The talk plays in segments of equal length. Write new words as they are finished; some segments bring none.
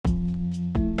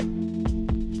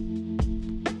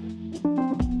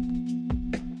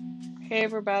Hey,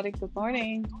 everybody, good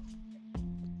morning.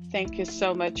 Thank you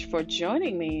so much for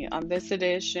joining me on this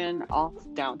edition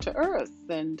of Down to Earth.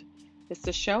 And it's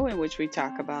the show in which we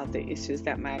talk about the issues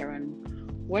that matter.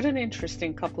 And what an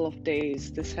interesting couple of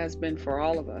days this has been for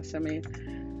all of us. I mean,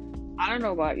 I don't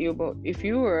know about you, but if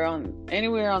you were on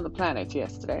anywhere on the planet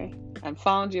yesterday and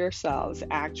found yourselves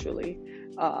actually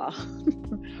uh,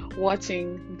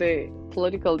 watching the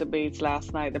political debates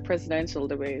last night, the presidential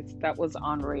debates, that was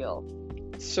unreal.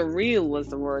 Surreal was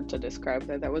the word to describe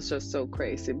that. That was just so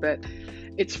crazy. But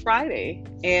it's Friday,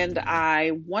 and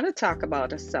I want to talk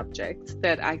about a subject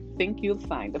that I think you'll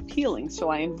find appealing. So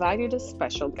I invited a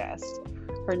special guest.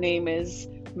 Her name is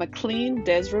McLean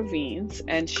Desravines,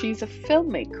 and she's a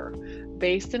filmmaker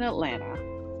based in Atlanta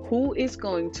who is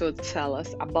going to tell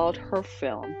us about her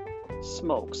film,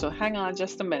 Smoke. So hang on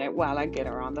just a minute while I get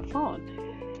her on the phone.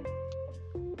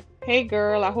 Hey,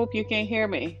 girl, I hope you can hear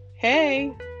me.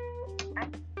 Hey. Hey, I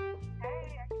can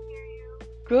hear you.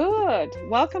 Good.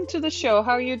 Welcome to the show.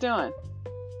 How are you doing?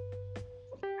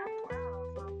 I'm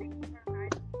well. Well, thank you for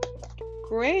inviting me.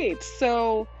 Great.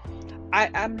 So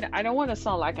I don't want to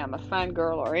sound like I'm a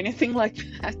fangirl or anything like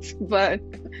that, but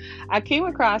I came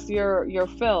across your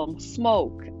film,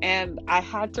 Smoke, and I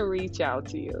had to reach out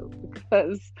to you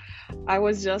because I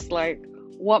was just like,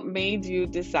 what made you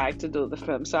decide to do the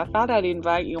film? So I thought I'd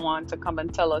invite you on to come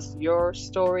and tell us your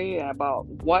story about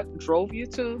what drove you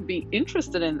to be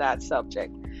interested in that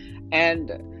subject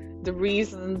and the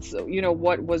reasons,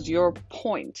 what was your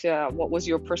point? What was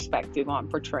your perspective on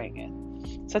portraying it?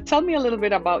 So tell me a little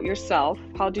bit about yourself.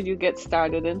 How did you get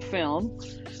started in film?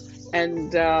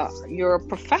 And you're a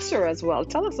professor as well.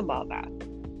 Tell us about that.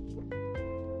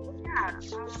 Yeah, I've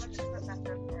been a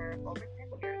professor for over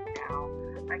 10 years now.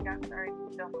 I got started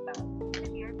in film about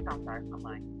 10 years, no, sorry, I'm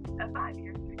like 5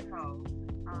 years ago,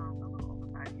 a little over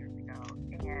 5 years ago.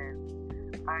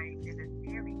 And I did a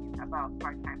series about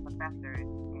part-time professors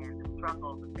and the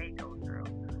struggles that they go through.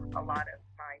 A lot of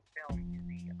my films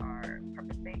usually are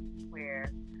purpose-based,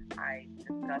 where I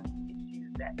discuss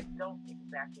issues that don't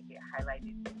exactly get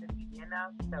highlighted in the media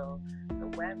enough. So the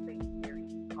web-based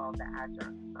series called The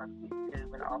Adjunct on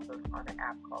YouTube and also on an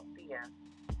app called Thea,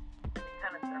 it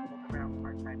kind of circles around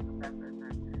part-time professors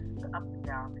and the ups and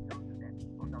downs and those that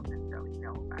people don't necessarily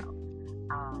know about.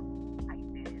 I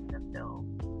did the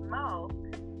film Smoke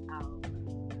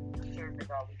 2 years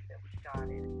ago. We shot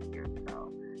it 2 years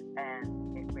ago,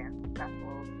 and it ran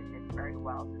successful. It did very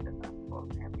well to the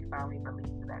festivals, and we finally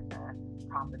released it at the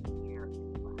top of the year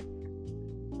last year.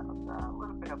 So it's a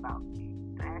little bit about me.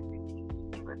 I actually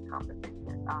teach English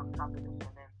composition and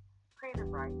creative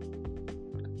writing.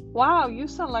 Wow, you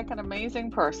sound like an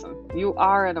amazing person. You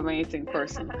are an amazing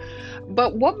person.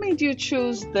 But what made you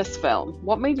choose this film?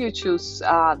 What made you choose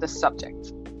this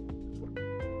subject?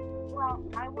 Well,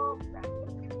 I will say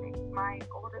a few things. My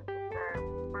older sister,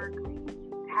 Berkeley,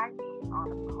 she tagged me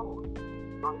on a post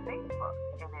on Facebook,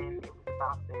 and then it was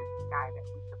about this guy that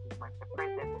recently went to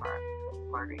prison for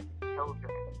murdering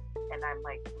children. And I'm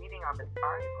like reading on this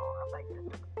article, I'm like, this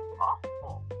is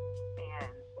awful.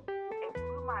 And it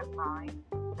blew my mind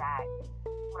that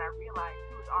when I realized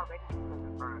he was already in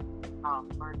prison for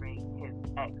murdering his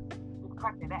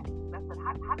pregnant ex. And I said,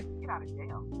 how did he get out of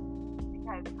jail?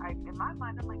 Because in my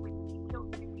mind, I'm like, wait, he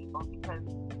killed 2 people because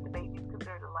the baby's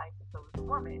considered a life and so is the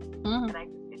woman. Mm-hmm. And I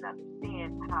just didn't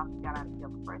understand how he got out of jail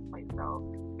in the first place. So,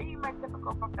 being my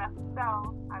typical professor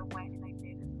self, I went and I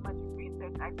did as much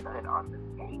research I could on this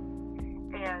case.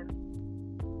 And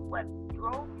what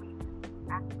drove me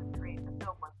to actually create the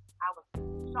film was I was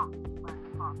shocked by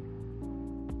the comments.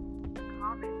 The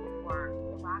comments were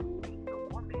blasting the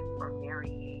woman for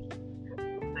marrying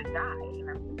the guy, and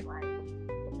I'm just like,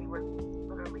 they were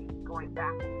literally going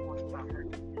back and forth about her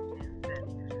decisions,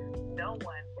 and no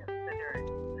one considered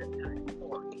the story.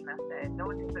 And I said, no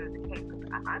one considered the case because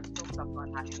I'm still stuck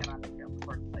on how she got out of jail in the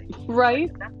first place. Right.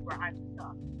 Like, that's where I'm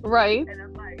stuck. Right. And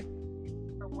I'm like,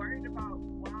 so worried about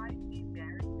why he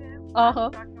married him. Uh-huh.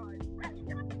 I'm stuck on where she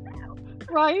got out of jail.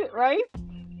 Right.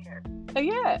 Years.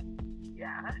 Yeah.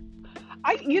 Yeah.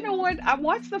 You know what? I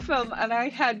watched the film and I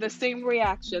had the same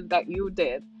reaction that you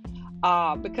did.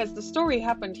 Because the story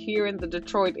happened here in the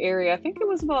Detroit area. I think it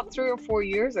was about 3 or 4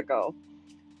 years ago.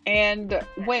 And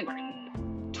when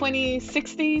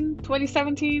 2016,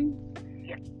 2017?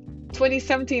 Yeah.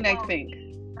 2017, I think. It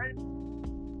was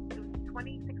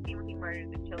 2016 when he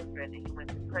murdered the children and he went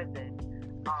to prison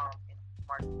in March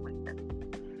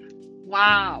 2017.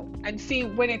 Wow. And see,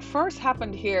 when it first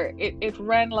happened here, it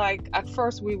ran like, at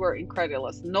first we were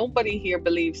incredulous. Nobody here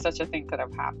believed such a thing could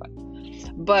have happened.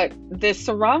 But the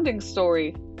surrounding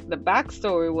story, the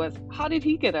backstory was, how did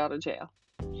he get out of jail?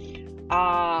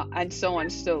 and so on.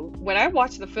 So when I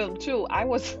watched the film too, I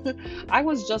was I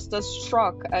was just as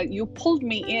struck. You pulled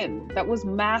me in. That was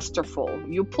masterful.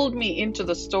 You pulled me into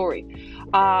the story.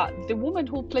 The woman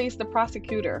who plays the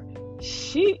prosecutor,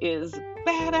 she is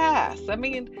badass. I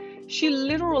mean, she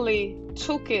literally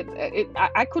took it.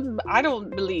 I couldn't. I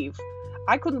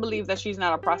couldn't believe that she's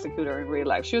not a prosecutor in real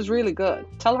life. She was really good.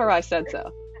 Tell her I said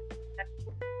so. That's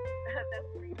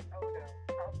sweet. Oh no.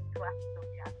 I'm glad so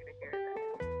happy to hear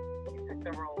that. You took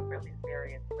the role really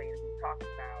seriously and we talked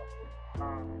about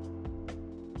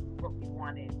what we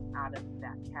wanted out of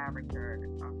that character,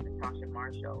 Natasha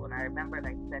Marshall. And I remember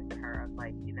I said to her, I was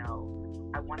like,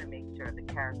 I want to make sure the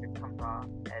character comes off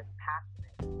as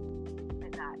passionate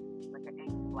and not like an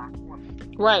angry black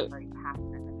woman. Right. Very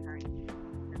passionate attorney.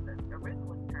 And the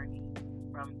original attorney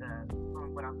from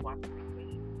what I was watching the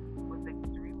case was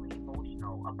extremely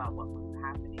emotional about what was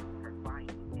happening to her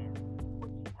client and what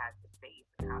she had to face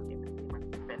and how difficult it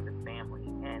must have been the family.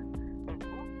 And it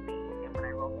moved me. And when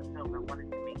I wrote the film, I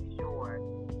wanted to make sure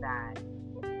that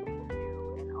we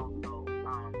knew and also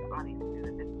the audience knew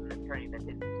that this is an attorney that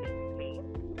didn't take the case.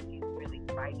 She's really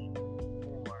fighting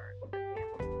for the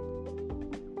family.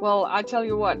 Well, I tell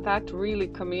you what, that really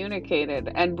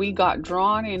communicated, and we got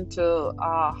drawn into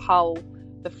how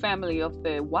the family of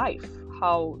the wife,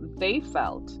 how they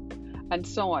felt, and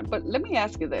so on. But let me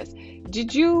ask you this: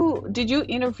 did you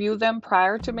interview them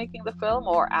prior to making the film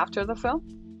or after the film?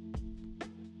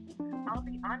 I'll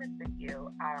be honest with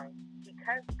you,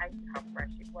 because I knew how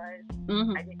fresh it was,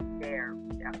 Hmm. I didn't dare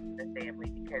reach out to the family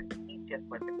because he just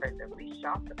went to prison. We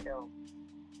shot the film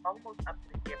almost up to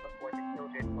the year before the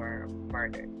children were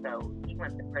murdered. So he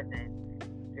went to prison,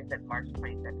 they said March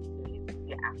 2017,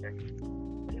 yeah, after.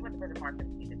 He went to prison March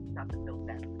 17th and we shot the film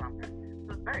that summer.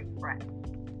 So it's very fresh.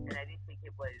 And I didn't think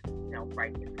it was,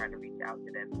 right to try to reach out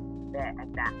to them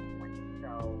at that point.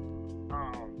 So,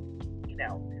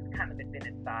 it's kind of been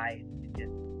aside to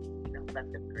just,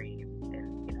 let them grieve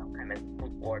and, kind of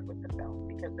move forward with the film.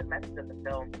 Because the message of the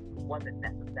film wasn't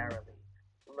necessarily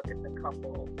look at the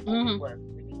couple, Hmm. it was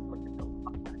we need to look at the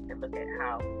law and look at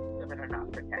how women are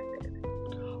not protected.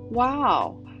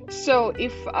 Wow. So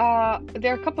if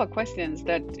there are a couple of questions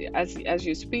that, as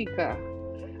you speak,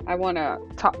 I want to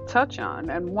touch on,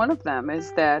 and one of them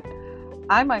is that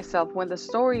I myself, when the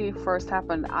story first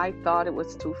happened, I thought it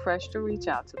was too fresh to reach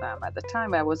out to them. At the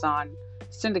time, I was on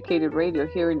syndicated radio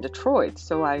here in Detroit,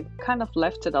 so I kind of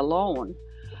left it alone.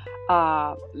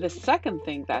 The second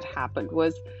thing that happened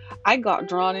was I got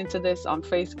drawn into this on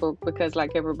Facebook because,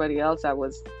 like everybody else, I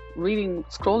was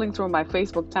scrolling through my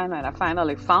Facebook timeline. I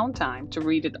finally found time to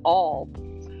read it all,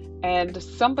 and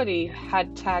somebody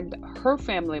had tagged her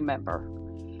family member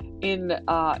in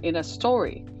a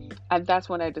story, and that's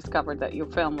when I discovered that your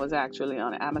film was actually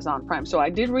on Amazon Prime. So I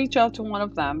did reach out to one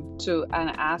of them and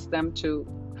ask them to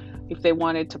if they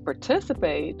wanted to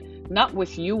participate, not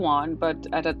with you on, but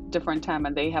at a different time,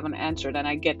 and they haven't answered. And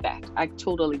I get that. I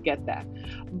totally get that.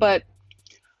 But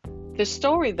the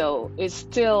story, though, is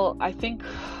still, I think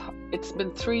it's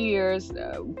been 3 years.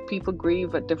 People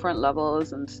grieve at different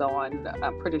levels and so on.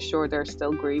 I'm pretty sure they're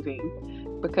still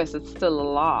grieving because it's still a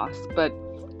loss. But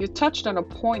you touched on a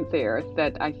point there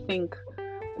that I think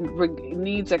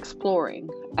needs exploring,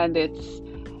 and it's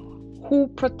who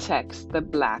protects the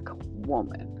Black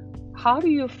woman. How do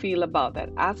you feel about that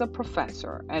as a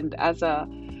professor and as a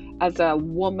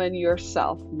woman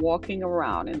yourself walking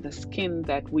around in the skin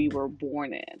that we were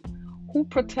born in? Who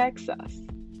protects us?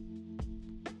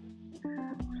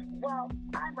 Well,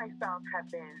 I myself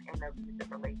have been in a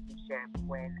abusive relationship.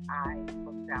 When I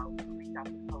reached out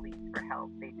to the police for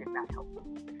help, they did not help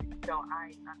me. So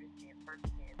I understand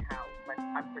firsthand how much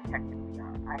unprotected we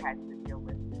are. I had to deal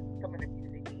with someone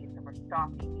abusing me, someone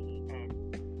stalking me, and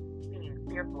being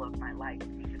fearful of my life.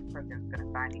 This person's going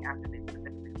to find me after they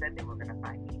specifically said they were going to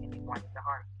find me and they wanted to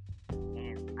harm me.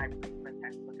 And I pretty much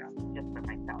had to look out just for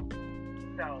myself.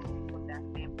 So from that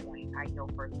standpoint, I know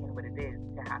firsthand what it is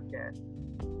to have to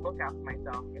look out for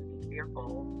myself and be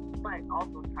fearful, but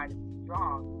also try to be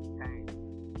strong because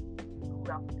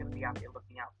who else is going to be out there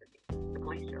looking out for me? The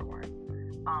police sure weren't.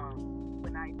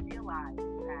 When I realized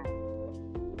that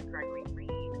Gregory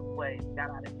Reed got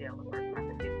out of jail the first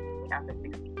time after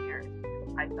 16 years,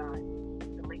 I thought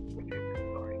the late figure of the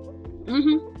story.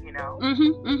 Mm-hmm.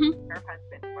 Mm-hmm. Mm-hmm. Her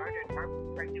husband murdered her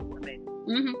pregnant woman,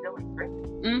 Mm-hmm. still in prison.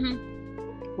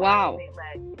 Mm-hmm. Wow. They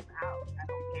let him out. I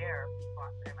don't care who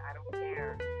fought him. I don't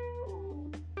care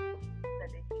who said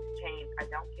that he's changed. I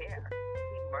don't care.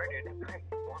 He murdered a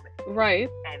pregnant woman Right.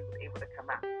 and was able to come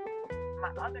out. My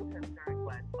other concern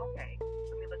was, okay,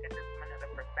 let me look at this from another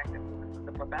perspective. This is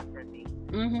the professor in me.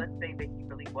 Mm-hmm. Let's say that he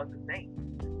really was a saint.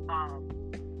 um,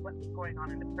 what was going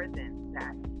on in the prison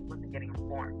that wasn't getting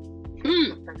reformed. Mm.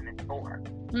 What prison is for.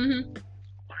 Mm-hmm.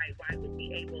 Why would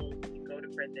be able to go to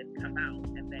prison, come out,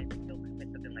 and then still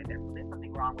commit something like that? So there's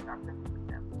something wrong with our prison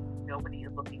system. Nobody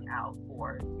is looking out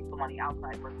for people on the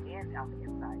outside or and on the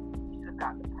inside. You should have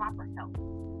gotten the proper help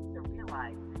to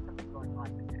realize there's something going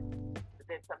on with it. But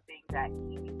there's something that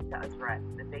he needs to address.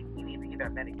 That he needs either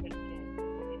medication,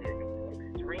 he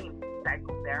needs extreme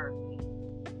psychotherapy,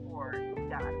 or he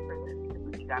got out of prison because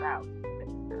when he got out, he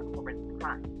committed a horrendous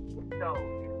crime. So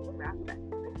there's two aspects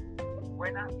of it.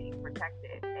 We're not being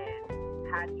protected,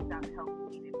 and had he got the help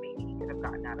he needed, maybe he could have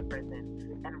gotten out of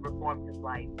prison and reformed his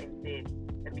life and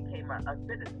became a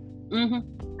citizen.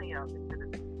 Mm-hmm. You know, a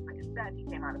citizen. But instead, he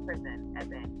came out of prison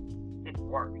and then did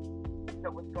worse. So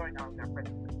what's going on with our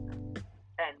prison system?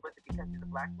 And was it because he's a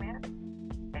black man?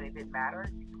 And it didn't matter?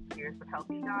 Who cares what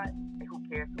help he got? And who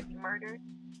cares who he murdered?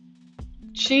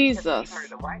 Jesus. If he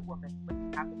murdered a white woman,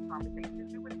 would have this conversation,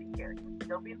 we wouldn't care. He would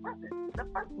still be in prison. The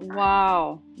first time.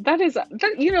 Wow. That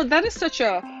is such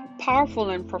a powerful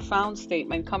and profound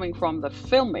statement coming from the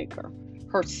filmmaker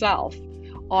herself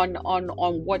on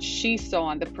what she saw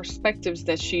and the perspectives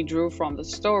that she drew from the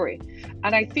story.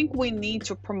 And I think we need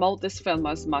to promote this film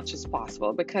as much as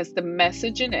possible because the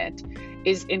message in it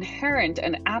is inherent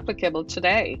and applicable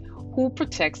today. Who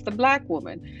protects the black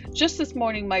woman? Just this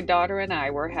morning, my daughter and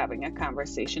I were having a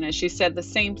conversation, and she said the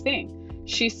same thing.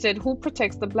 She said, who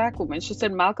protects the black woman? She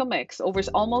said, Malcolm X, over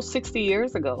almost 60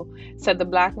 years ago, said the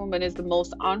black woman is the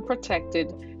most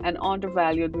unprotected and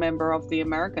undervalued member of the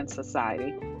American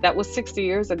society. That was 60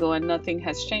 years ago, and nothing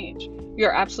has changed.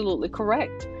 You're absolutely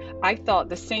correct. I thought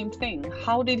the same thing.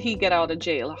 How did he get out of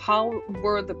jail? How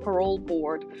were the parole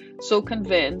board so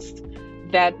convinced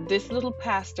that this little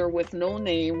pastor with no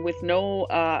name, with no,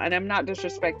 and I'm not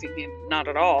disrespecting him, not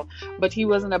at all, but he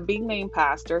wasn't a big name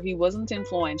pastor. He wasn't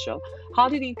influential. How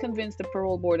did he convince the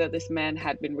parole board that this man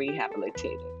had been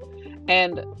rehabilitated?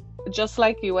 And just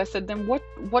like you, I said, then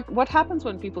what happens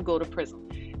when people go to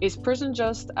prison? Is prison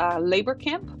just a labor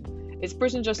camp? Is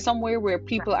prison just somewhere where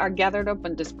people are gathered up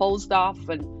and disposed of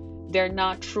and they're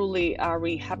not truly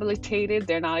rehabilitated?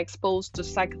 They're not exposed to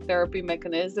psychotherapy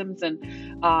mechanisms and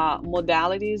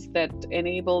modalities that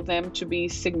enable them to be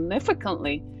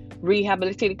significantly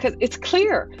rehabilitated? Because it's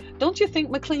clear. Don't you think,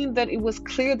 McLean, that it was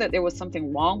clear that there was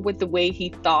something wrong with the way he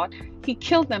thought? He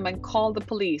killed them and called the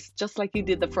police just like he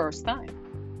did the first time.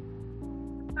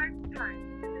 First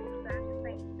time, and it's the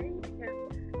same thing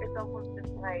because it's almost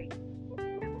just like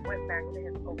he went back to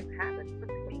his old habits. But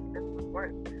to me, this was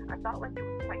worse. I felt like it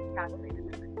was quite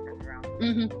calculated this time around.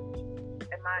 Mm-hmm.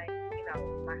 And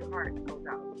my heart goes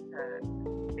out to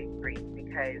Big Three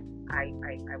because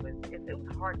it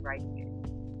was hard writing it.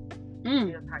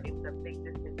 It was hard. It was a big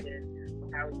decision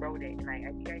when I wrote it, and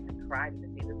I think I just cried in the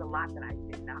scene. There's a lot that I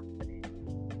did not put in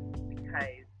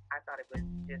because I thought it was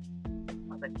just,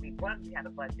 I was like, we had a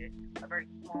budget, a very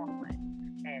small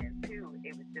one, and two,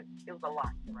 it was a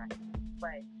lot to write.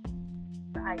 But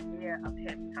the idea of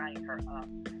him tying her up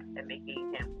and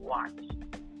making him watch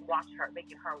her,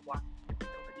 making her watch the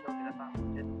children about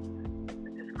was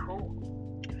just cruel.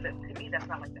 To me, that's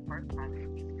not like the first time.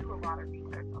 If you do a lot of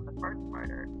research on the first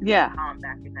murder, yeah,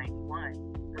 back in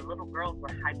 '91, the little girls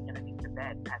were hiding underneath the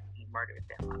bed as he murdered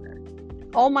their mother.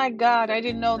 Oh my God, I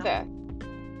didn't know that.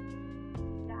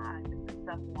 Yeah, this is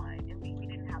someone, and we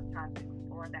didn't have time to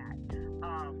explore that.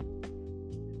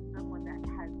 Someone that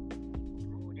has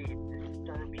rooted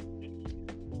disturbing issues,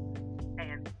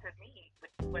 and to me, when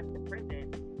he went to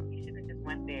prison, he should have just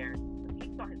went there.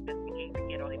 He saw his best behavior.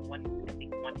 He had only one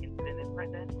incident in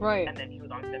prison, right? And then he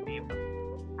was on the behavior for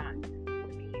the time. To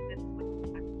me, this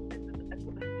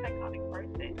was a psychotic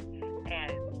person,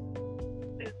 and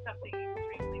there's something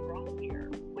extremely wrong here.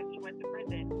 When he went to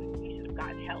prison, he should have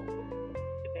gotten help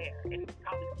there, and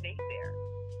probably stayed there.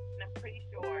 And I'm pretty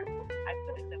sure I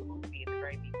put in the movie at the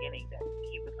very beginning that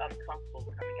he was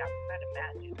uncomfortable coming out. You might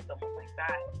imagine someone like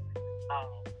that.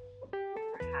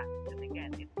 Perhaps, and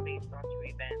again, it's based on true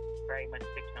events, very much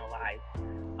fictionalized.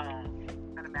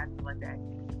 I'd imagine one day,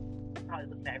 probably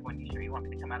looking at everyone, you sure you want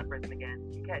me to come out of prison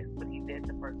again? Because what he did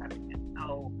the first time is just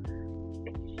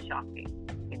it's shocking.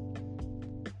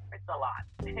 It's a lot.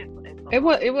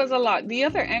 It was a lot. The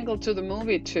other angle to the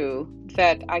movie too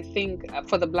that I think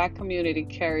for the black community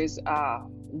carries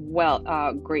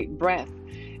great breadth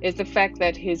is the fact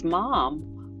that his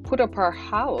mom put up her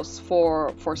house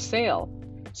for sale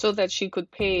so that she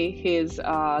could pay his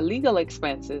legal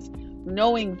expenses,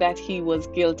 knowing that he was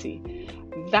guilty.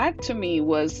 That to me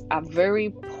was a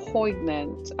very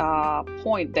poignant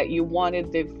point that you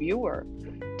wanted the viewer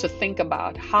to think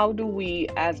about. How do we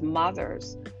as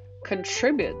mothers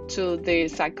contribute to the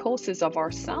psychosis of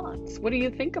our sons. What do you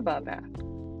think about that?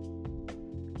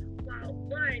 Well,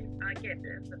 one, I get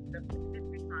this. The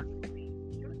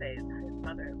truth is, his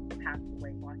mother passed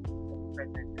away while he was in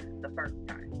prison the first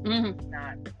time, Mm-hmm.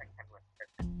 not the second time he was in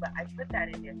prison. But I put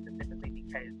that in there specifically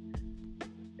because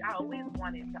I always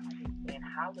wanted to understand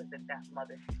how does it that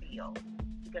mother feel?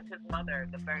 Because his mother,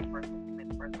 the very first one who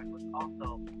committed the first one, was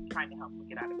also trying to help him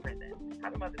get out of prison. How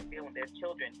do mothers feel when their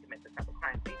children commit this type of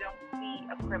crime? They don't see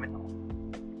a criminal.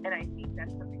 And I think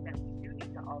that's something that we do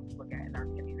need to also look at in our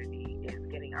community is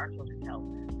getting our children help.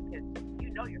 Because you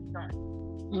know your son.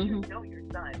 Mm-hmm. You know your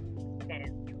son.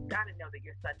 And you've got to know that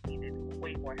your son needed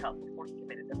way more help before he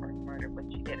committed the first murder, but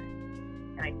she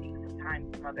didn't. And I think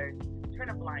sometimes mothers turn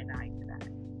a blind eye to that.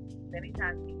 Many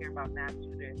times we hear about mass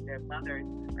shooters, their mothers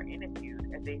are interviewed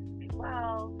and they say,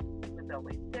 well, he was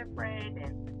always different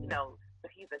and, but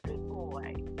he's a good boy.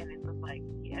 And it's just like,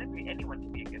 yeah, anyone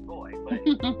can be a good boy, but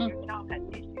your child has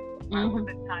issues. Why was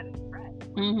it not addressed?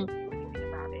 When you think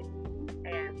about it.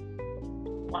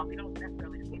 And while we don't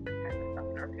necessarily see this type of stuff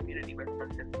in our community where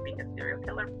someone's just being a serial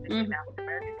killer, particularly in the African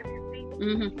American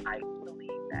community, I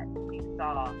believe that we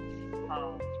saw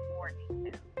warning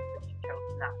him, but she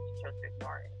chose not. She chose to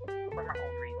ignore it for her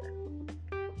own reasons.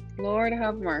 Lord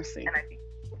have mercy. And I think,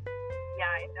 yeah,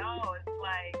 I know. It's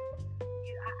like,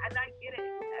 and I get it.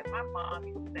 And my mom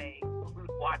used to say, when we would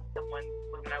watch someone,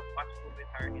 when I was watching a movie with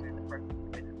her, and then the person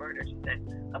who committed murder, she said,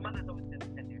 a mother's always going to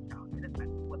defend their child. And it's like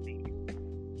what they do.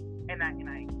 And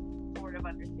I sort of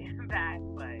understand that,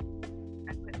 but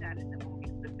I put that in the movie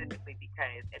specifically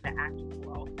because, and the actors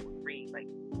will also agree, like,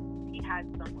 he had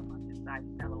someone on his side.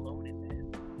 He's not alone in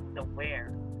this. He's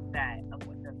aware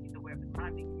he's aware of the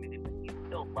crime he committed, but he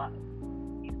still loves.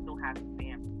 He still has his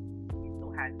family. He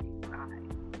still has his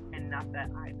side. And not that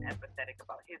I'm empathetic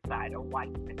about his side or why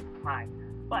he committed the crime,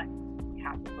 but we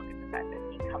have to look at the fact that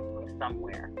he comes from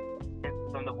somewhere.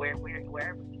 And from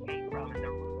wherever he came from and the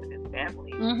roots of his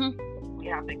family, we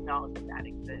have to acknowledge that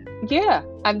exists. Yeah,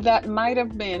 and that might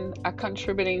have been a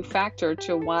contributing factor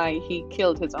to why he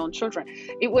killed his own children.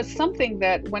 It was something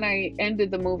that when I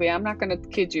ended the movie, I'm not going to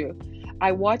kid you,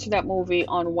 I watched that movie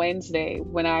on Wednesday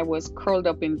when I was curled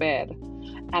up in bed.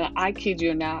 And I kid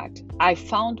you not, I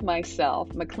found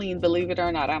myself, McLean, believe it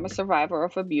or not, I'm a survivor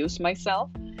of abuse myself.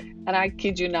 And I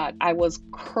kid you not, I was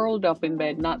curled up in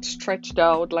bed, not stretched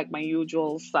out like my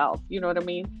usual self. You know what I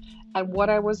mean? And what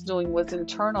I was doing was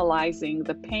internalizing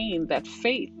the pain, that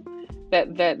faith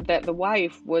that the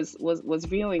wife was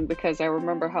viewing, because I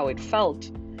remember how it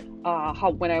felt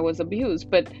how when I was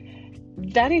abused. But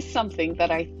that is something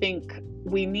that I think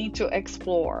we need to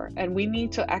explore, and we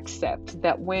need to accept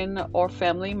that when our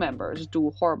family members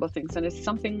do horrible things, and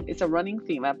it's a running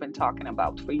theme I've been talking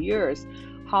about for years,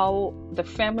 how the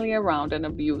family around an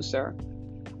abuser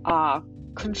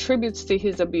contributes to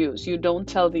his abuse. You don't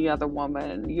tell the other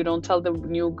woman, you don't tell the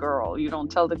new girl, you don't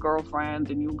tell the girlfriend,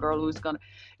 the new girl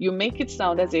you make it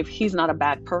sound as if he's not a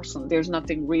bad person. There's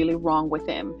nothing really wrong with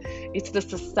him. It's the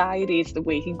society, it's the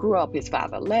way he grew up. His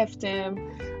father left him.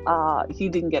 He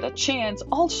didn't get a chance,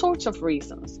 all sorts of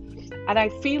reasons. And I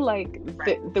feel like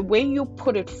the way you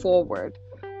put it forward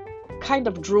kind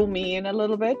of drew me in a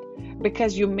little bit,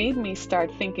 because you made me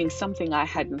start thinking something I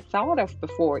hadn't thought of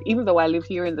before, even though I live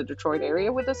here in the Detroit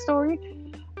area with the story,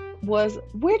 was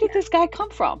where did this guy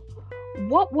come from?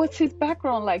 What was his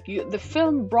background like? The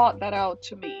film brought that out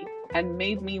to me and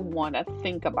made me want to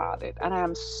think about it. And I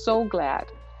am so glad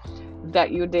that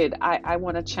you did. I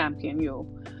want to champion you,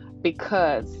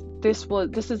 because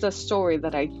this is a story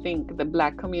that I think the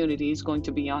Black community is going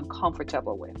to be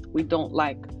uncomfortable with. We don't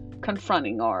like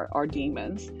confronting our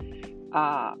demons.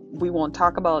 We won't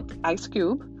talk about Ice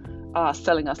Cube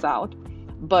selling us out,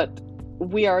 but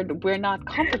we're not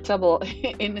comfortable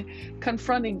in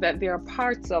confronting that there are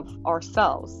parts of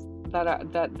ourselves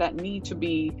that need to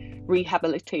be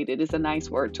rehabilitated, is a nice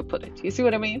word to put it. You see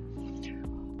what I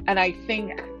mean? And I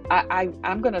think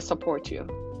I'm going to support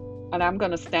you, and I'm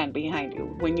going to stand behind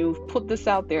you. When you put this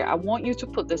out there, I want you to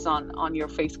put this on your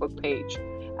Facebook page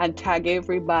and tag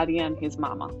everybody and his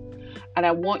mama. And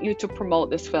I want you to promote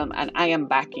this film, and I am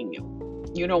backing you.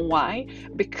 You know why?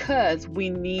 Because we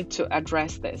need to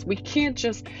address this. We can't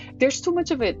there's too much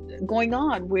of it going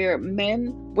on where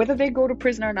men, whether they go to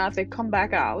prison or not, they come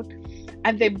back out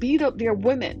and they beat up their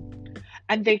women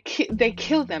and they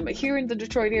kill them. Here in the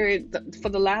Detroit area, for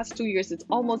the last 2 years, it's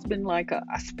almost been like a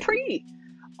spree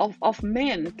of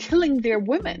men killing their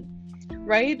women.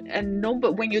 Right? And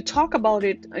but when you talk about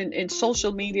it in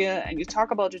social media and you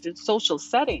talk about it in social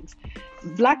settings,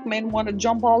 Black men want to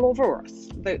jump all over us.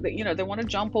 They want to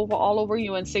jump all over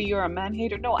you and say you're a man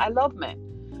hater. No, I love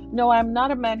men. No, I'm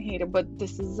not a man hater, but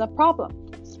this is a problem.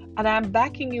 And I'm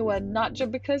backing you, and not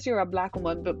just because you're a black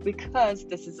woman, but because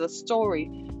this is a story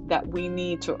that we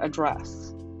need to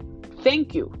address.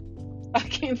 Thank you. I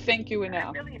can't thank you I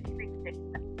enough. really appreciate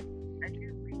that. I do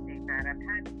appreciate that. I've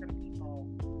had some people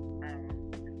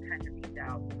just kind of reach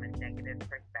out from a negative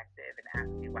perspective and ask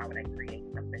me why would I create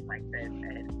something like this.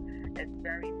 And it's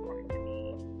very important to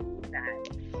me that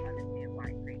you understand why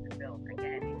I created the film.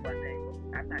 Again,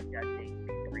 I'm not judging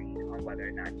Reed on whether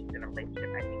or not she's in a relationship.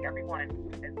 I think everyone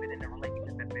has been in a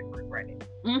relationship that's been regretted.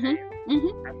 Mhm. And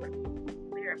Mhm. I was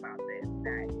clear about this,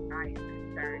 that I am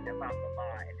concerned about the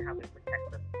law and how it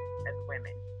protects us as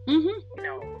women, Mhm.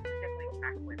 particularly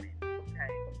black women,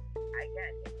 because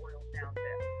again, it boils down to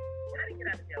how to get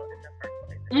out of jail in the first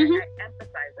place. And Mhm. I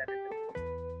emphasize that in the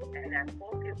movie, and I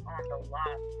focus on the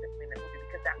law specifically in the movie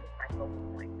because that was my focal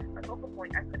point. My focal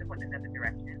point, I could have went in another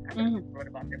direction. I could have just wrote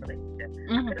about their relationship.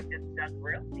 I could have just dug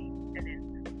real deep and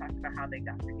then talked about how they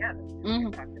got together.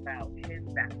 And talked about his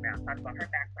background, talked about her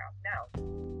background. No,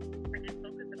 I just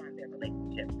focused on their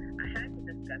relationship. I had to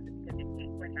discuss it because it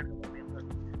takes like how the woman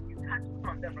looks. You touch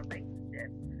on the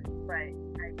relationship, but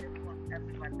I just want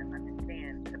everyone to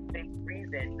understand the big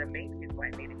reason, the main reason why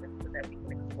I made it was so that we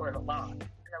can explore the law. And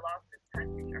the laws of this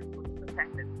country are supposed to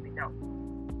protect us. We don't.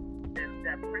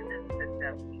 The prison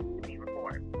system needs to be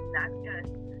reformed. Not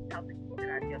just helping people get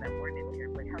out of jail that weren't in there,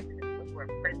 but helping them before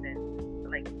prison,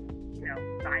 like,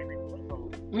 violent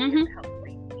people to help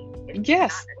safety. It's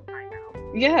Yes. not a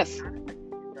timeout. Yes. It's not a place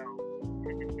you go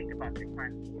to just think about your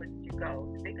crime. It's a place you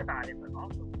go to think about it, but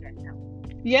also get help.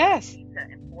 Yes. We need to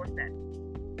enforce that.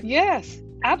 Yes.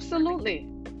 Absolutely.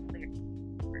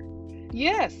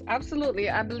 Yes, absolutely.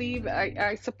 I believe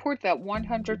I support that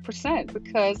 100%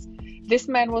 because this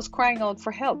man was crying out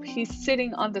for help. He's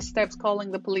sitting on the steps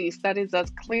calling the police. That is as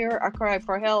clear a cry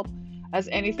for help as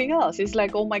anything else. He's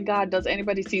like, oh my God, does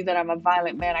anybody see that I'm a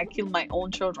violent man? I killed my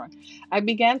own children. I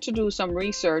began to do some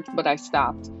research, but I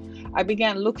stopped. I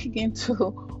began looking into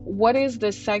what is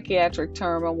the psychiatric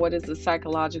term and what is the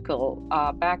psychological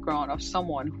background of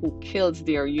someone who kills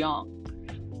their young.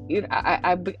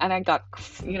 I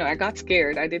got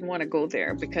scared. I didn't want to go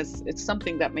there because it's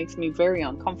something that makes me very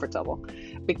uncomfortable.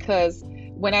 Because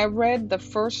when I read the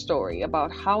first story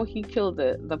about how he killed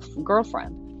the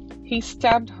girlfriend, he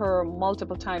stabbed her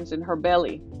multiple times in her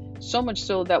belly, so much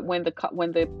so that when the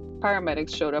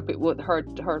paramedics showed up,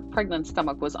 her pregnant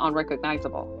stomach was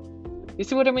unrecognizable. You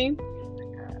see what I mean?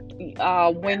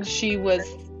 When she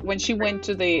went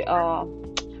to the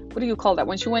what do you call that?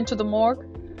 When she went to the morgue.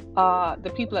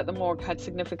 The people at the morgue had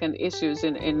significant issues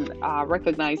in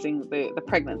recognizing the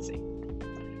pregnancy.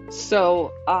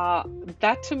 So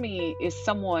that to me is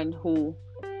someone who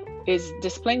is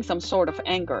displaying some sort of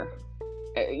anger.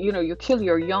 You kill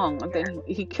your young, and then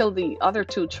he killed the other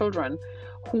two children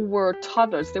who were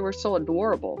toddlers. They were so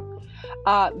adorable.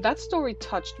 That story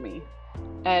touched me,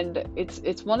 and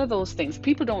it's one of those things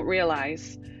people don't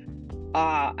realize.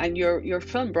 And your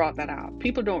film brought that out.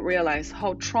 People don't realize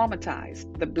how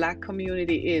traumatized the black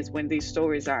community is when these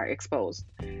stories are exposed.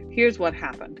 Here's what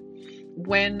happened.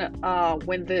 When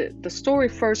the story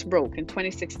first broke in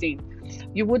 2016,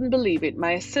 you wouldn't believe it.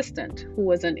 My assistant, who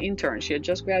was an intern, she had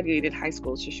just graduated high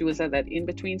school, so she was at that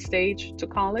in-between stage to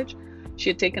college. She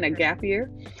had taken a gap year.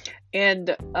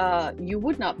 And you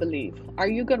would not believe. Are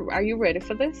you ready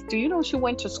for this? Do you know she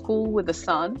went to school with a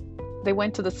son? They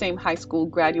went to the same high school,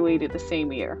 graduated the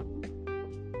same year.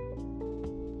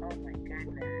 Oh my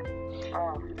goodness.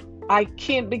 Oh. I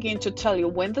can't begin to tell you,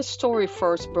 when the story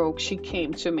first broke, she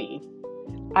came to me.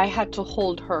 I had to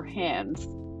hold her hands.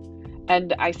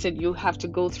 And I said, you have to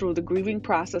go through the grieving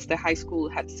process. The high school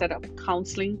had set up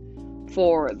counseling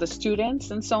for the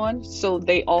students and so on. So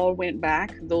they all went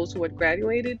back. Those who had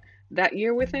graduated that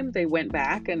year with him, they went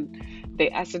back and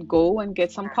I said, go and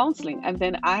get some counseling. And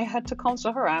then I had to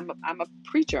counsel her. I'm a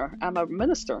preacher. I'm a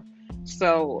minister.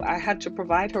 So I had to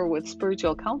provide her with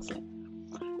spiritual counseling.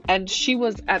 And she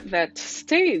was at that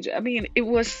stage. I mean, it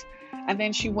was, and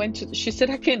then she said,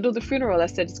 I can't do the funeral. I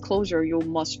said, it's closure. You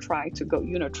must try to go,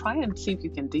 try and see if you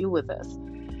can deal with this.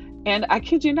 And I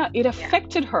kid you not, it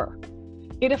affected her.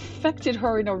 It affected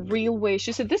her in a real way.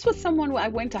 She said, this was someone who I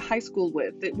went to high school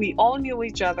with. We all knew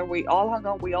each other. We all hung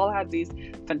out. We all had these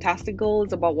fantastic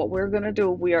goals about what we were going to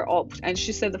do. And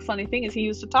she said, the funny thing is he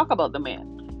used to talk about the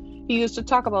man. He used to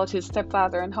talk about his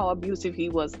stepfather and how abusive he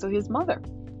was to his mother.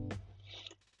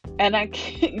 And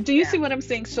do you see what I'm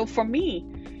saying? So for me,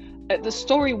 the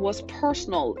story was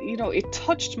personal. It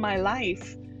touched my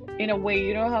life in a way.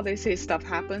 You know how they say stuff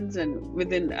happens and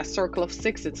within a circle of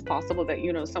 6 it's possible that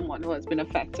someone who has been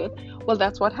affected. Well,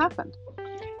 that's what happened.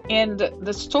 And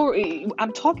the story,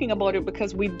 I'm talking about it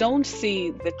because we don't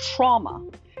see the trauma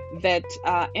that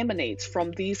emanates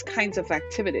from these kinds of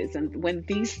activities and when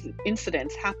these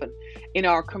incidents happen in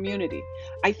our community.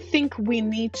 I think we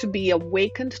need to be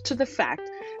awakened to the fact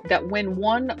that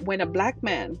when a black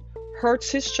man hurts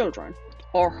his children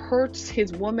or hurts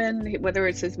his woman, whether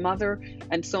it's his mother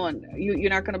and so on, you're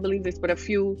not going to believe this, but a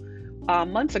few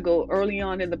months ago, early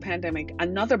on in the pandemic,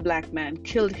 another black man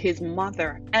killed his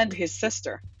mother and his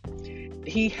sister.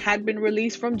 He had been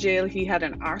released from jail. He had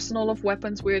an arsenal of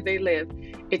weapons where they live.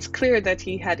 It's clear that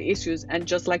he had issues. And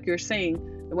just like you're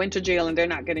saying, they went to jail and they're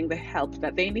not getting the help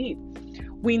that they need.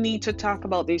 We need to talk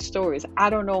about these stories. I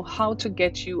don't know how to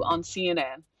get you on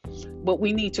CNN, but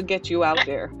we need to get you out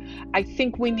there. I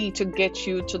think we need to get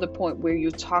you to the point where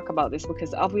you talk about this,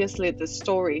 because obviously the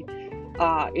story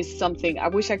is something. I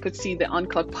wish I could see the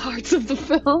uncut parts of the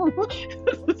film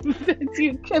that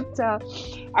you kept out.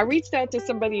 I reached out to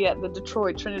somebody at the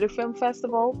Detroit Trinity Film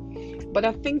Festival, but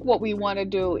I think what we want to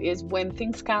do is when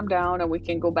things calm down and we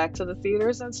can go back to the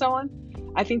theaters and so on,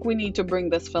 I think we need to bring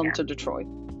this film to Detroit.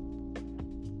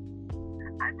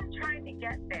 I've been trying to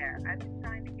get there. There's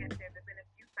been a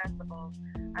few festivals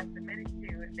I submitted to,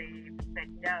 and they've said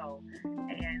no.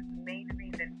 And the main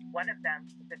reason, one of them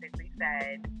specifically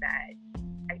said that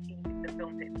I think the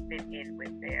film didn't fit in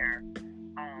with their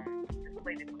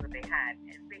display that they had.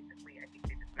 And basically, I think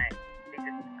they just meant they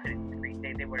just couldn't screen.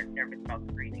 They were nervous about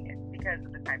screening it because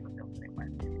of the type of film that it was.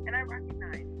 And I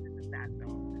recognize this is that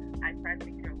film. I tried to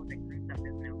make sure it wasn't gruesome.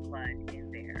 There's no blood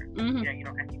in there. Mm-hmm. You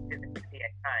don't actually physically see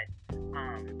a cut.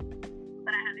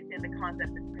 But I understand the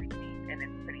concept is pretty deep and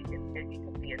it's pretty, as you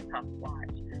can see, it's tough to watch.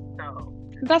 So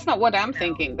that's not what I'm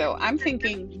thinking, though. I'm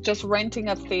thinking just renting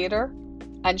a theater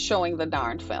and showing the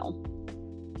darn film.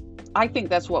 I think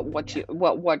that's what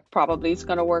probably is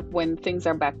going to work when things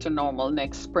are back to normal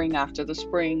next spring, after the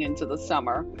spring into the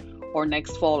summer, or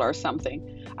next fall or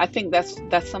something. I think that's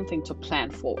something to plan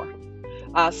for.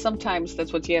 Sometimes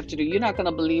that's what you have to do. You're not going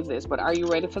to believe this, but are you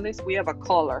ready for this? We have a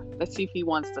caller. Let's see if he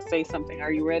wants to say something.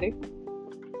 Are you ready?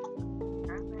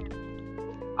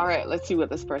 All right, let's see what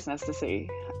this person has to say.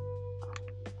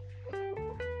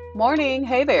 Morning.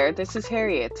 Hey there. This is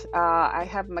Harriet. I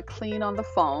have McLean on the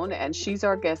phone, and she's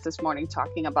our guest this morning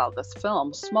talking about this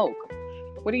film, Smoke.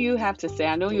 What do you have to say?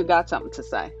 I know you got something to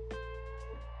say.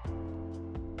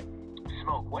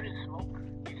 Smoke. What is Smoke?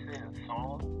 You said a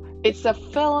song? It's a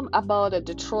film about a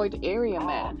Detroit area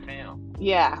man. Film.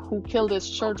 Yeah, who killed his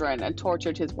children and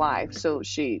tortured his wife. So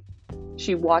she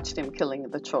watched him killing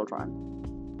the children.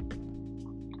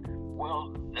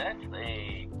 Well, that's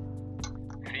a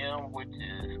film which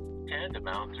is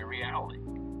tantamount to reality.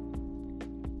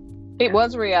 It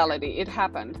was reality. It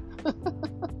happened. It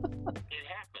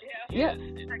happened. Yeah. It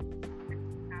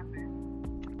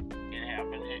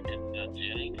happened in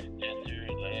Jennings just here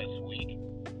last week.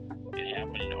 It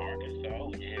happened in Arkansas.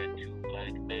 We had two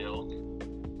black males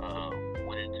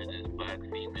went into this black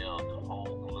female's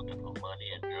home looking for money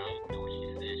and drugs. And when she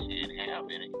said she didn't have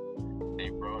any, they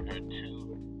brought her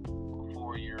two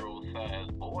 4-year-old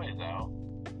sized boys out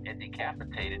and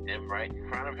decapitated them right in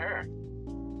front of her. I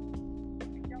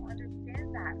don't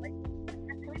understand that. Like, to me,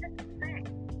 this is sick.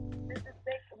 This is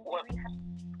sick. We have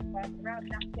to walk around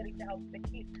not getting to help the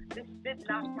kids. This did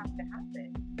not have to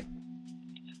happen.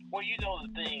 Well,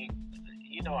 the thing,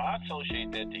 I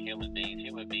associate that to human beings.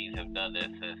 Human beings have done that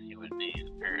since human beings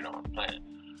appeared on the planet.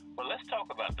 But let's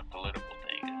talk about the political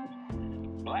thing.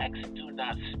 Blacks do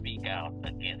not speak out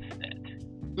against that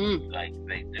like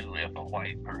they do if a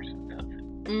white person does it.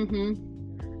 Mm-hmm.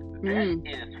 That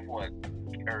is what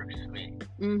irks me.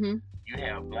 Mm-hmm. You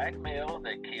have black males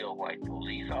that kill white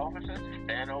police officers,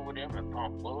 stand over them and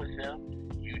pump bullets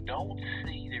them. You don't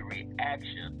see the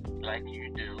reaction like you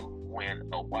do when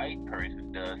a white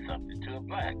person does something to a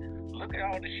black. Look at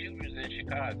all the shooters in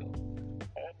Chicago.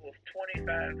 Almost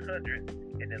 2,500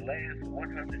 in the last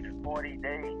 140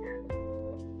 days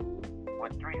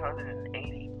with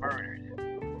 380 murders.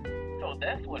 So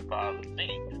that's what bothers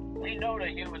me. We know that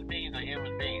human beings are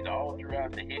human beings all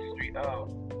throughout the history of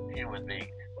human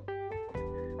beings.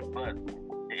 But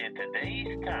in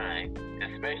today's time,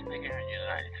 especially here in the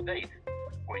United States,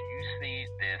 where you see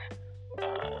this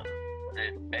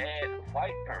bad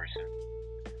white person,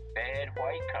 bad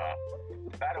white cop.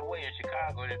 By the way, in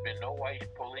Chicago, there's been no white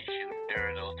police shooting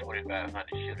during those 2,500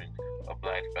 shootings of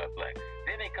blacks by blacks.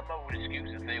 Then they come up with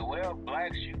excuses and say, well,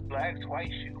 blacks shoot blacks,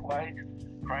 whites shoot whites.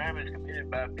 Crime is committed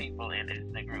by people in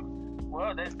ethnic groups.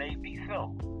 Well, that may be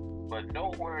so, but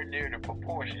nowhere near the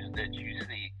proportions that you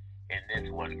see in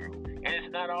this one group. And it's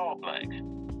not all blacks,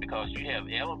 because you have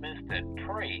elements that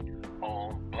prey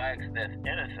on blacks that's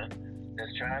innocent,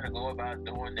 that's trying to go about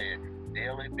doing their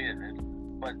daily business,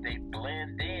 but they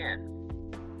blend in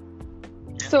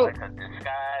just So like a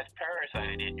disguised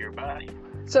parasite in your body.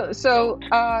 so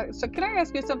can I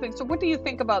ask you something? So what do you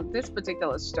think about this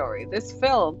particular story? This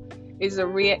film is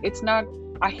it's not,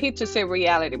 I hate to say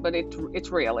reality, but it's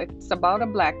real. It's about a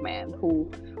black man who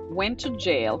went to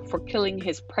jail for killing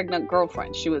his pregnant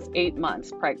girlfriend. She was 8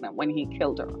 months pregnant when he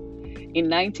killed her in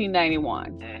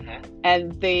 1991. Mm-hmm.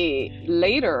 And they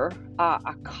later,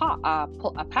 a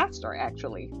pastor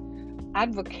actually,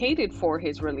 advocated for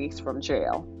his release from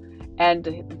jail. And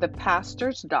the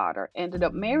pastor's daughter ended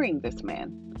up marrying this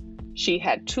man. She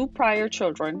had 2 prior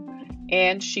children,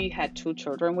 and she had 2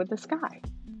 children with this guy.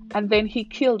 And then he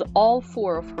killed all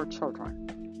 4 of her children.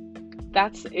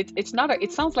 That's it. It's not a.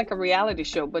 It sounds like a reality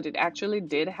show, but it actually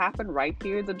did happen right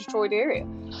here in the Detroit area.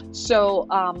 So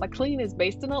McLean is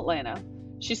based in Atlanta.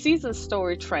 She sees this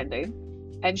story trending,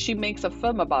 and she makes a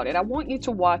film about it. I want you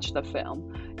to watch the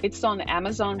film. It's on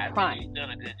Amazon Prime. She's done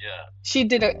a good job. She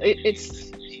did a.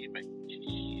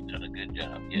 She's done a good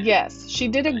job. Yes, she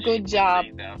did a good job.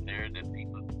 Things out there that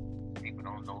people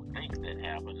don't know things that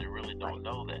happen. They really don't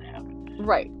know that happen.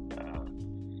 Right.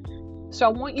 So I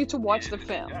want you to watch the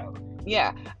film.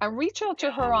 Yeah, and reach out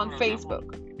to her on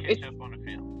Facebook. Catch up on the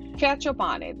film. Catch up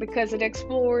on it, because it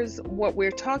explores what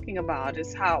we're talking about,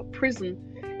 is how prison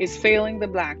is failing the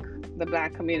black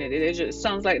community. It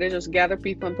sounds like they just gather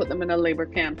people and put them in a labor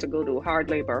camp to go do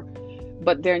hard labor,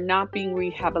 but they're not being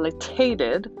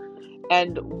rehabilitated.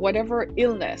 And whatever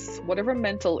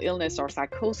mental illness or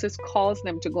psychosis caused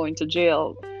them to go into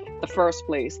jail the first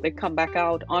place, they come back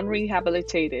out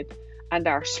unrehabilitated and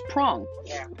are sprung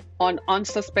on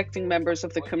unsuspecting members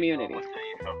of the community. I will tell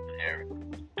you something, Eric.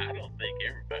 I don't think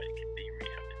everybody can be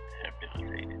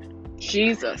rehabilitated.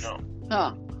 Jesus.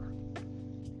 No.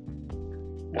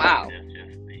 Wow. That's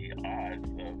just the odds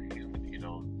of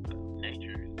human,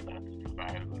 nature is not the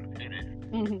survival of the fittest.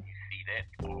 Mm-hmm. You see that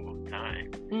all the time.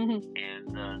 Mm-hmm.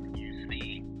 And you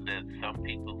see that some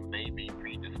people may be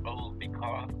predisposed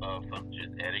because of some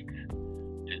genetics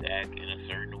to act in a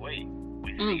certain way.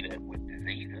 We see that with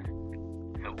diseases.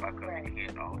 So I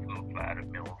can also apply to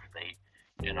mental state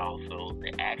and also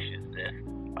the actions that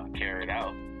are carried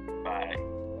out by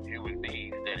human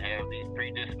beings that have these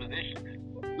predispositions.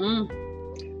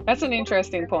 That's an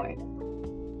interesting point.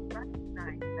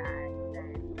 Recognize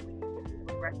that we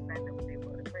would recommend that when they go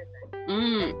to prison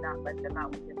and not let them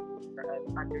out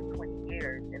for under 20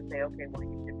 years and say, okay, well,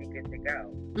 you should be good to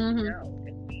go. No,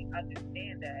 and we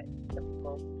understand that some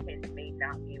people may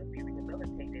not be able to be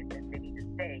rehabilitated and they need to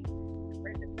stay in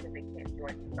prison because they can't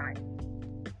join society.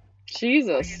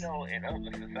 Jesus. Well, in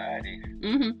other societies,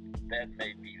 that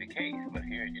may be the case, but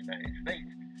here in the United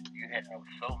States, you have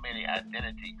so many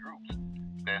identity groups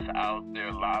that's out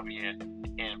there lobbying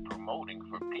and promoting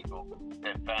for people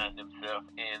that find themselves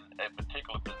in a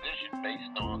particular position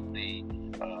based on the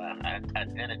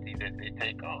identity that they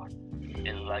take on.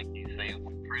 And like you say,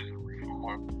 with prison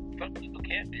reform, some people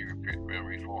can't be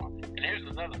reformed. And here's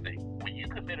another thing. When you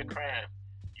commit a crime,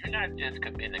 you're not just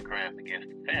committing a crime against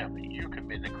the family. You're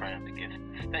committing a crime against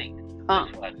the state.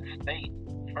 That's why the state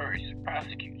first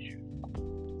prosecutes you.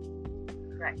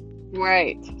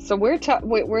 Right. So we're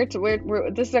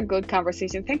this is a good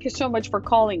conversation. Thank you so much for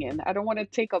calling in. I don't want to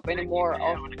take up any more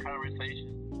of the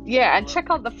conversation. Yeah, and check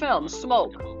out the film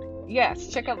Smoke. Yes,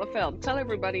 check out the film. Tell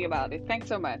everybody about it. Thanks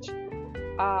so much.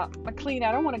 McLean,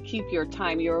 I don't want to keep your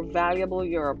time. You're valuable.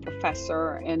 You're a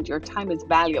professor, and your time is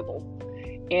valuable.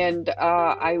 And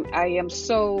I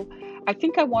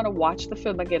think I want to watch the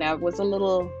film again. I was a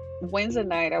little Wednesday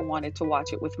night. I wanted to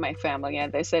watch it with my family,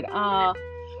 and they said,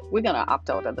 we're gonna opt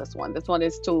out of this one. This one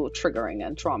is too triggering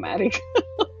and traumatic.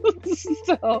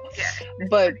 So,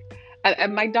 but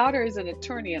and my daughter is an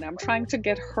attorney, and I'm trying to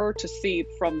get her to see it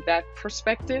from that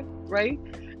perspective, right?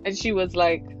 And she was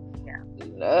like,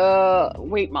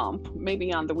 wait, Mom,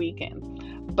 maybe on the weekend.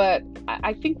 But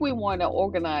I think we want to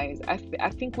organize. I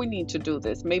think we need to do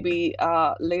this. Maybe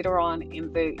later on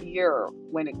in the year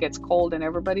when it gets cold and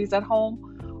everybody's at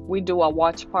home, we do a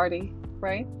watch party,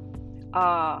 right?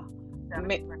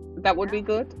 That would be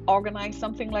good. Organize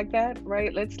something like that,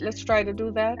 right? Let's try to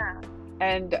do that.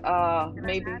 And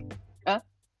maybe. I'm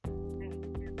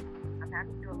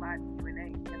happy to do a live Q&A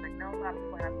because I know a lot of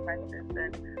people have questions.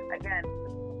 And again,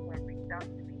 when reach out to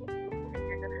me, if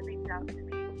you're going to reach out to me,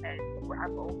 and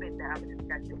I'm open to have a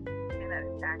discussion, you cannot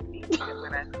attack me. I'm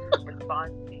going to respond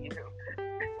to you.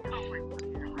 I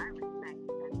respect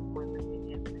everyone's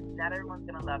opinion. Not everyone's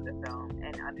going to love the film,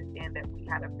 and understand that we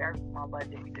had a very small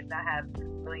budget. We did not have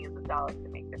millions of dollars to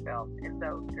make the film, and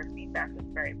so your feedback is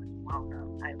very much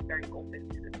welcome. I'm very open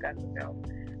to discuss the film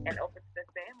and open to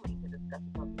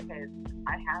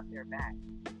I have their back.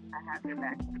 I have their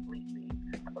back completely.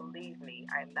 Believe me,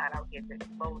 I'm not out here to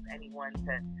expose anyone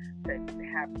to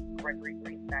have Gregory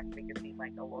Green's back make it seem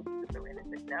like, oh, well, he's so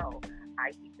innocent. No,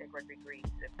 I think that Gregory Green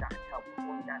should have gotten help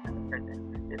before he got out of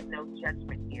prison. There's no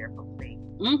judgment here for Faith's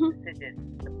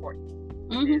decision to support him.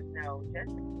 There's no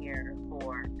judgment here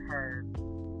for her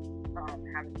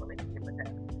having a relationship with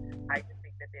him. I just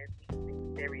think that there needs to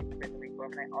be serious prison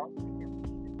reform, and I also think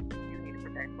that you need to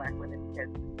protect Black women because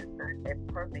it's a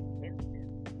perfect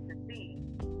instance to see,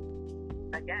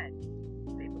 again,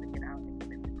 able to get out and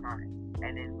commit the crime,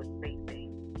 and then was facing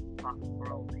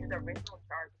parole. His original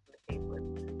charge for the case was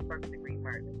first-degree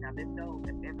murder. Now, there's no,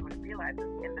 if everyone realizes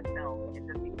in the film, it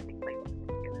doesn't even take place in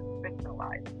Michigan, it's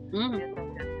fictionalized. There's no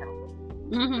death penalty.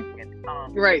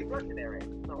 Right. There is.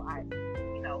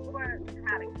 So for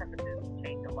dramatic purposes,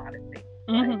 change a lot of things.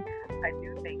 But I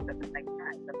do think that the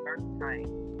first time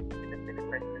the defendant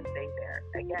person to stay there,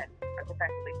 again, I go back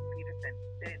to Lacey Peterson,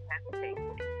 didn't hesitate,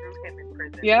 threw him in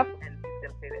prison, and he's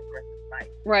going to stay there the rest of his life.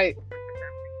 Right. For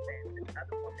some reason, this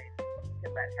other woman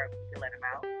can let him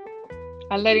out.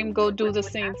 And let him go do the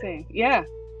same thing. Yeah.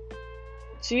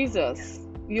 Jesus.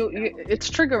 It's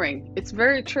triggering. It's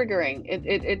very triggering.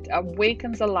 It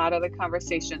awakens a lot of the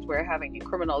conversations we're having in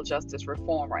criminal justice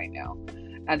reform right now,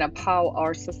 and of how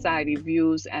our society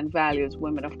views and values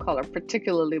women of color,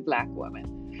 particularly Black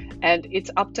women. And it's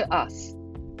up to us.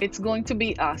 It's going to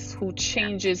be us who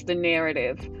changes the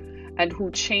narrative and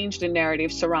who change the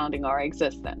narrative surrounding our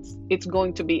existence. It's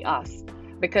going to be us,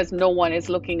 because no one is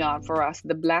looking out for us.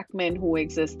 The Black men who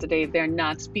exist today, they're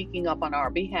not speaking up on our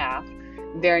behalf.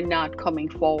 They're not coming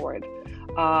forward.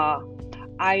 I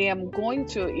am going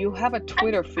to, you have a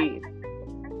Twitter feed. I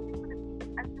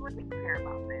do want to be clear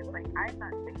about this. Like, I'm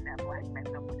not saying that Black men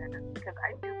don't protect us, because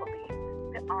I do believe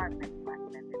there are many Black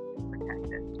men that do protect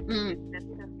us. It's just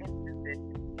in instances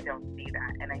you don't see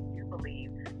that. And I do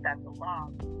believe that the law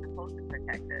is supposed to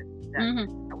protect us. I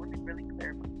want to be really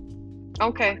clear about that.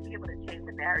 Okay. I want to be able to change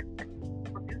the narrative.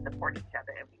 People do support each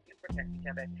other, and we do protect each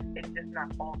other. It's just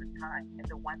not all the time. And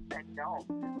the ones that don't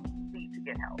need to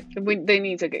get help. They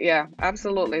need to get, yeah,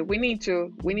 absolutely. We need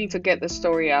to get the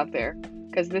story out there,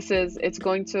 because it's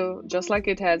going to, just like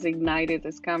it has ignited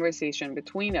this conversation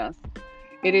between us,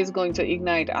 it is going to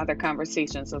ignite other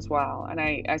conversations as well. And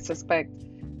I suspect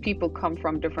people come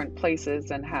from different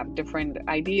places and have different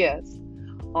ideas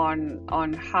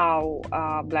on how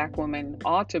Black women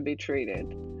ought to be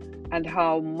treated, and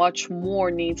how much more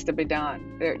needs to be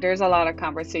done. There's a lot of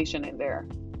conversation in there.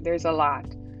 There's a lot.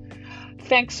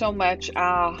 Thanks so much.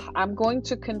 I'm going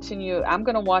to continue. I'm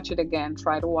going to watch it again,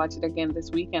 try to watch it again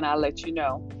this weekend. I'll let you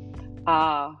know.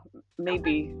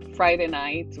 Maybe Friday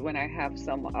night when I have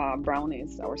some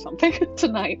brownies or something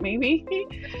tonight, maybe.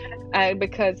 But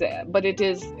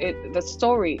the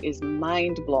story is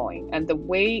mind-blowing. And the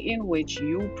way in which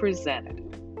you presented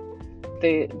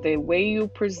the way you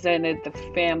presented the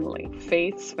family,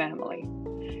 Faith's family,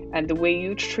 and the way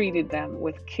you treated them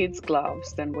with kids'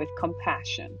 gloves and with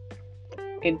compassion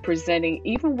in presenting,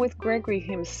 even with Gregory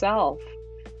himself,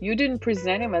 you didn't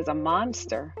present him as a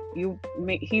monster.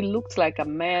 He looked like a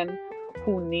man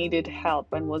who needed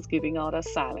help and was giving out a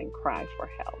silent cry for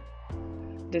help,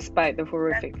 despite the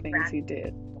horrific things he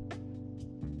did.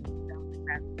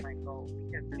 That's my goal,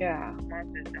 because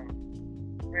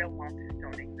real monsters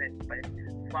don't exist, but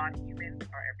flawed humans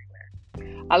are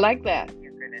everywhere. I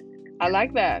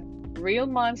like that. Real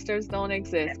monsters don't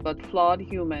exist, but flawed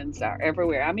humans are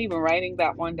everywhere. I'm even writing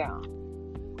that one down.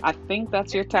 I think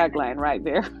that's your tagline right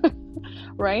there.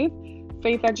 Right?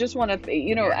 Faith, I just want to,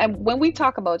 and when we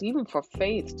talk about, even for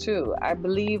Faith too,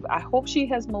 I hope she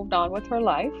has moved on with her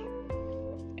life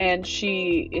and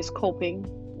she is coping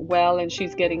well, and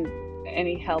she's getting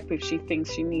any help if she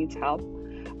thinks she needs help.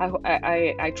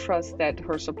 I trust that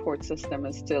her support system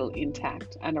is still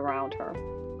intact and around her,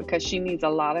 because she needs a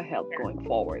lot of help going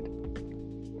forward.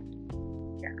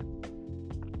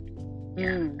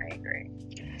 Yeah, I agree.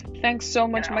 Thanks so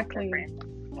much, McLean.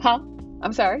 Huh?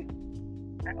 I'm sorry?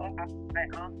 I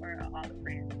offer all the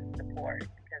friends support,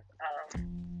 because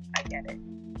I get it.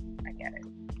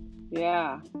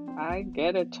 Yeah, I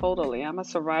get it totally. I'm a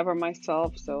survivor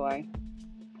myself, so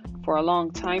for a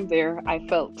long time there, I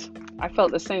felt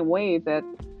the same way, that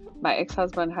my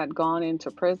ex-husband had gone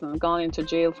into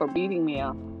jail for beating me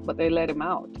up, but they let him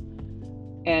out.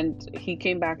 And he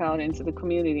came back out into the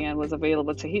community and was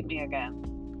available to hit me again.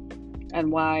 And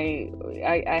why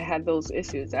I had those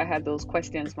issues. I had those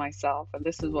questions myself. And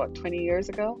this is 20 years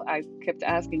ago? I kept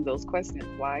asking those questions.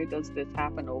 Why does this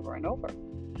happen over and over?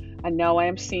 And now I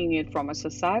am seeing it from a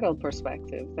societal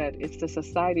perspective, that it's the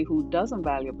society who doesn't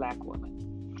value Black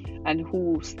women. and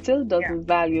who still Yeah. doesn't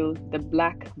value the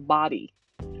black body,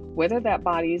 whether that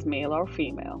body is male or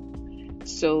female.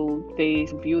 So they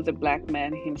view the black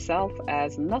man himself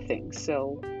as nothing.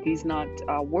 So he's not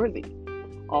worthy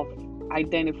of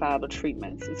identifiable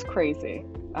treatments. It's crazy.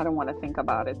 I don't want to think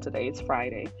about it today. It's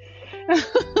Friday.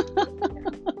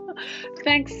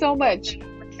 Thanks so much.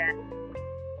 Again,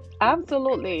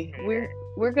 Absolutely. appreciate We're it.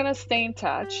 we're gonna stay in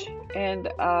touch. And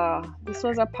this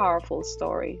was a powerful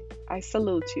story. I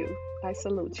salute you. I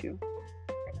salute you.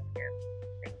 Thank you.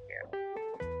 Thank you.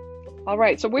 All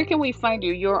right. So where can we find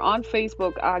you? You're on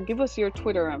Facebook. Give us your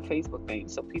Twitter and Facebook name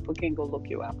so people can go look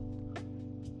you up.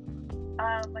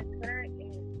 My Twitter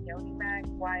is YoniMac,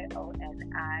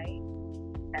 YoniMack,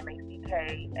 and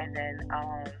then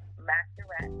Mac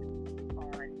Direct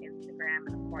on Instagram,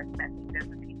 and of course Messages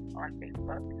with Me on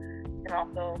Facebook. You can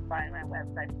also find my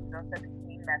website,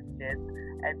 17 Messages,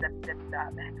 at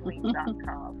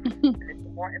www.maclean.com. And there's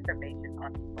more information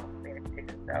on Facebook there too.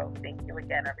 So thank you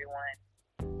again, everyone.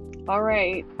 All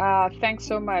right. Thanks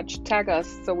so much. Tag us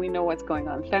so we know what's going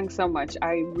on. Thanks so much.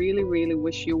 I really, really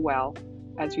wish you well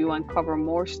as you uncover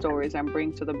more stories and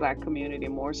bring to the Black community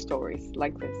more stories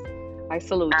like this. I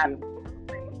salute you.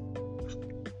 Absolutely.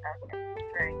 Okay,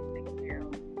 great. Thank you.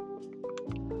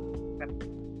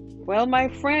 Well, my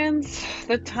friends,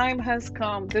 the time has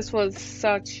come. This was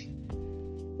such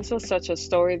a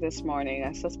story this morning.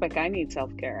 I suspect I need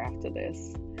self-care after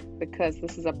this because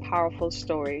this is a powerful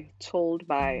story told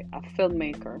by a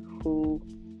filmmaker who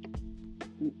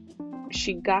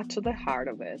she got to the heart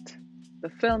of it. The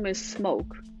film is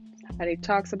Smoke, and it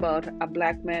talks about a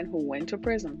black man who went to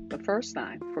prison the first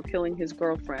time for killing his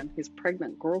girlfriend, his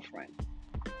pregnant girlfriend,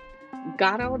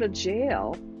 got out of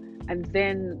jail, and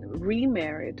then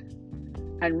remarried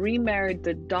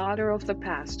the daughter of the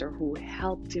pastor who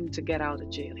helped him to get out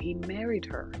of jail. He married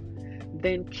her,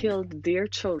 then killed their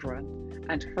children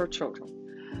and her children.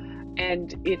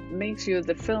 And it makes you,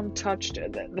 the film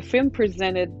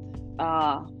presented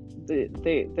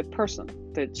the person,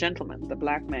 the gentleman, the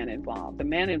black man involved, the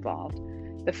man involved.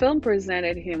 The film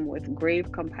presented him with grave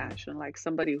compassion, like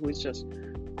somebody who's just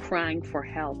crying for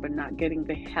help and not getting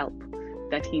the help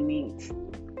that he needs.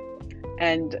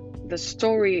 And the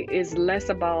story is less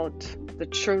about the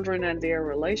children and their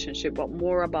relationship, but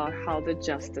more about how the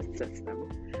justice system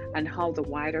and how the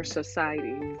wider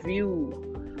society view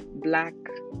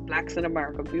blacks in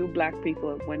America, view black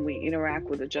people when we interact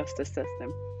with the justice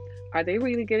system. Are they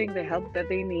really getting the help that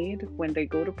they need when they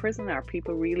go to prison? Are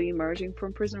people really emerging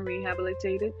from prison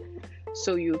rehabilitated?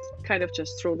 So you kind of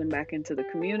just throw them back into the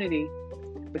community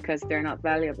because they're not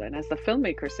valuable. And as the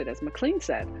filmmaker said, as McLean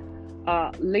said,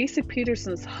 Laci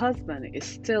Peterson's husband is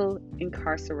still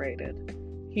incarcerated.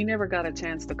 He never got a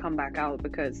chance to come back out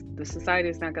because the society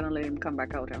is not going to let him come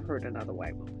back out and hurt another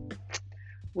white woman.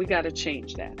 We got to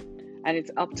change that. And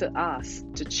it's up to us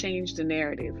to change the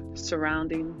narrative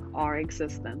surrounding our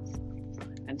existence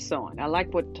and so on. I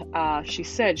like what she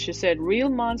said. She said, real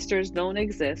monsters don't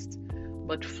exist,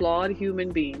 but flawed human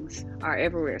beings are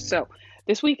everywhere. So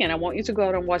this weekend, I want you to go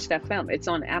out and watch that film. It's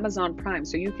on Amazon Prime,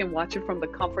 so you can watch it from the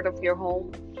comfort of your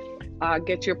home.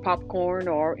 Get your popcorn,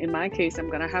 or in my case, I'm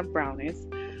going to have brownies.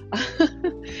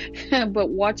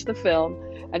 But watch the film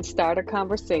and start a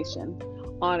conversation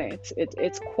on it.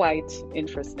 It's quite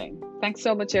interesting. Thanks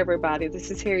so much, everybody. This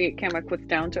is Harriet Kemick with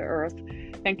Down to Earth.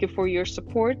 Thank you for your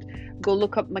support. Go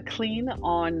look up McLean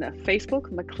on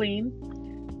Facebook. McLean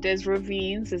Des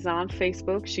Ravines is on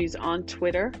Facebook. She's on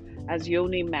Twitter as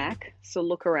Yoni Mac. So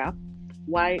look her up.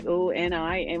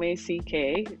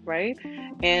 YoniMack, right?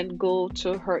 And go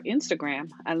to her Instagram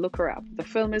and look her up. The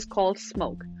film is called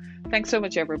Smoke. Thanks so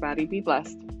much, everybody. Be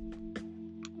blessed.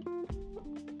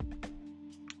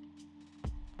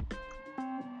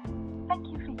 Thank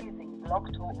you for using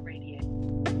Blog Talk Radio.